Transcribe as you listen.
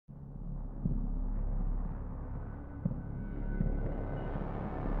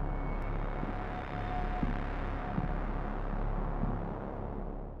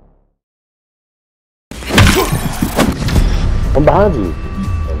I'm behind you.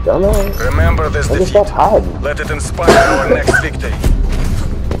 Dumbass. Remember this defeat. Stop hiding. Let it inspire our next victory.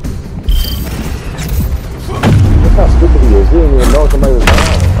 Look how stupid he is. He didn't even know somebody was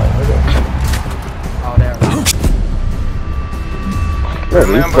behind him. Oh, there we go.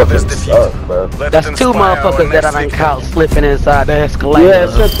 Remember this defeat. Bro. That's two motherfuckers that I done caught slipping inside the escalator. Yeah,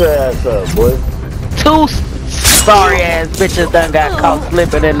 shut your ass up, boy. Two sorry ass bitches done got caught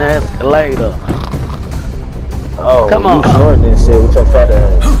slipping in the escalator. Oh, come on. You snorting and shit with your fat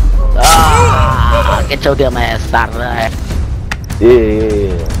ass. Ah, get your damn ass out of there.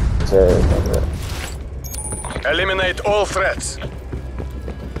 Yeah. Eliminate all threats.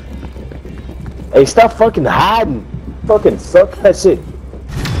 Hey, stop fucking hiding. Fucking suck that shit.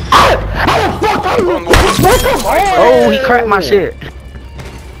 Oh, he cracked my shit.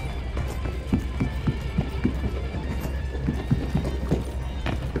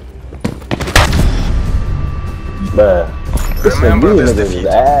 Bruh. This Remember this nigga's defeat.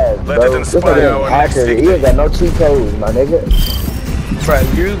 ass, Let bro. it This inspire nigga our hacker. next He victory. ain't got no cheat codes, my nigga. Bro,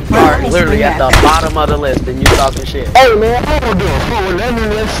 you are literally at the bottom of the list and you talking shit. Hey man, I don't give a fuck with any of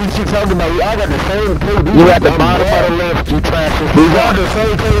that shit you talking about. I got the same KD. You at the bottom of the list, you trash as We got the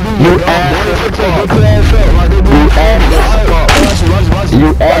same KD. You ass as fuck. You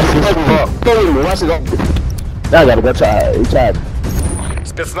ass as fuck. Watch it up. Now I gotta go try. He tried.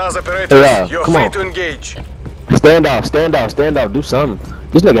 Spetsnaz operators, Yeah, you're come free on. to engage. Stand off, stand off, stand off. Do something.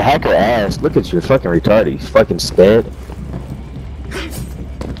 This nigga hacker ass. Look at you, fucking retarded. He's fucking scared.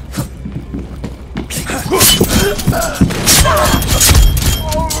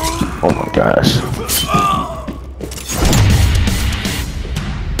 Oh my gosh.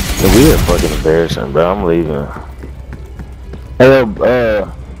 Yeah, we are fucking embarrassing, bro. I'm leaving. Hey,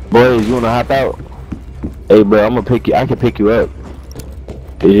 boys, you wanna hop out? Hey, bro, I'm gonna pick you. I can pick you up.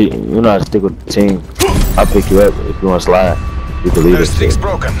 You know how to stick with the team. I'll pick you up if you wanna slide. You can leave The us. streak's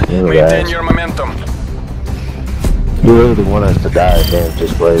broken. Yeah, Maintain guys. your momentum. You really want us to die and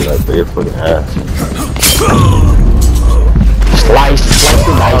just play like for your fucking ass. Slice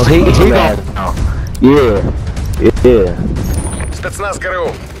the knife. He got. Yeah. Spetsnaz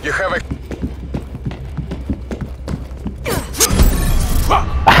ГРУ, you have a...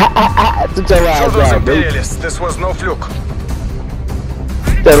 Sit your ass Show those down, bro. imperialists, this was no fluke.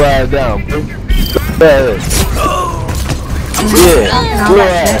 Sit your ass down, bro.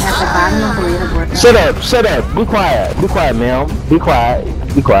 Yeah. Shut up. Be quiet, ma'am. Be quiet.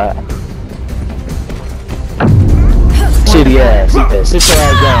 Shitty ass. Yeah, sit your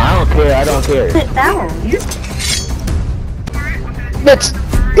ass down. I don't care. Sit down. Bitch.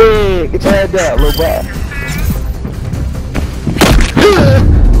 Yeah, get your head down, little boy.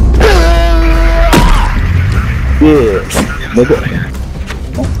 Yeah, nigga.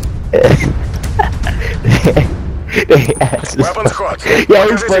 They ass. Weapons hot. Yeah,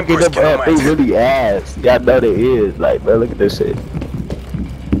 he's Покажите fucking пусть them up. They киномать. really ass. Y'all know they is. Like, bro, look at this shit.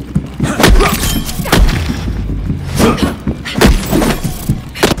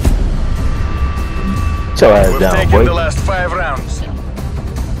 Get your ass We've down, taken boy. the last 5 rounds.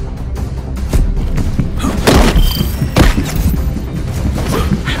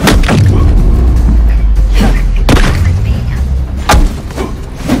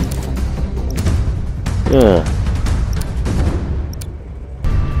 Yeah.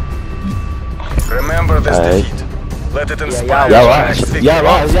 Remember this Alright. defeat. Let it inspire Y'all our next lost. victory. Y'all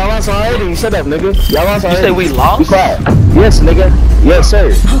lost already. Shut up, nigga. Y'all lost already. You say we lost? Be quiet. Yes, nigga. Yes, sir.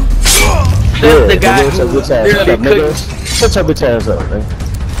 That's the guy nigga, who shut your bitch ass literally up, nigga. Shut your bitch ass up, nigga.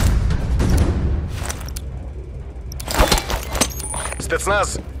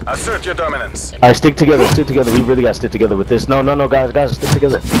 Spetsnaz, assert your dominance. Alright, stick together. We really gotta stick together with this. No, guys, stick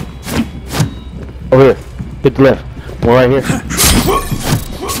together. Over here. Hit the left. One right here.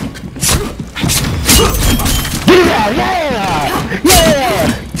 Get out!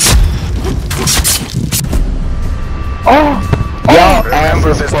 Yeah! Oh! Y'all Remember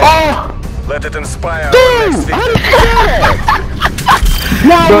asses. this. Oh! Let it inspire our Dude! next How victory. did you do that?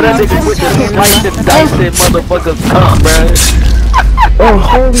 Bro, that nigga with the slice and dice and motherfuckers come, bro. Oh,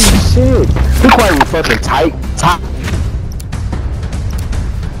 holy shit. Be quiet, you fucking tight.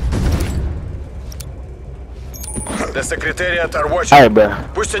 The Secretariat are watching. Alright, bro.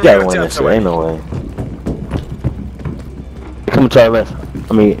 Пусть они You gotta win вертятся this shit. вами. Ain't no way. Come to our left.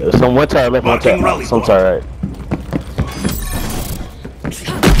 I mean, one to our left, one to our right. Some to our right.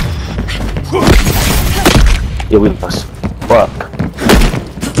 Yeah, we lost. Fuck.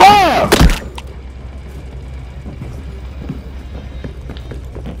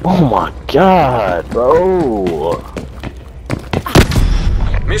 Oh my god, bro.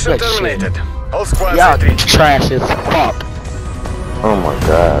 Mission Good shit. terminated. All squads Y'all retreat. trash as fuck. Oh my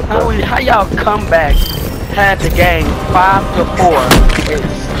god, bro. How y'all come back? Had the game 5-4.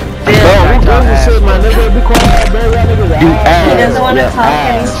 Bro, who does this shit, my nigga? Be quiet, bro. Y'all niggas He doesn't want to yeah, talk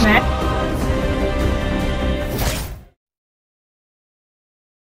and he's ass. smacked.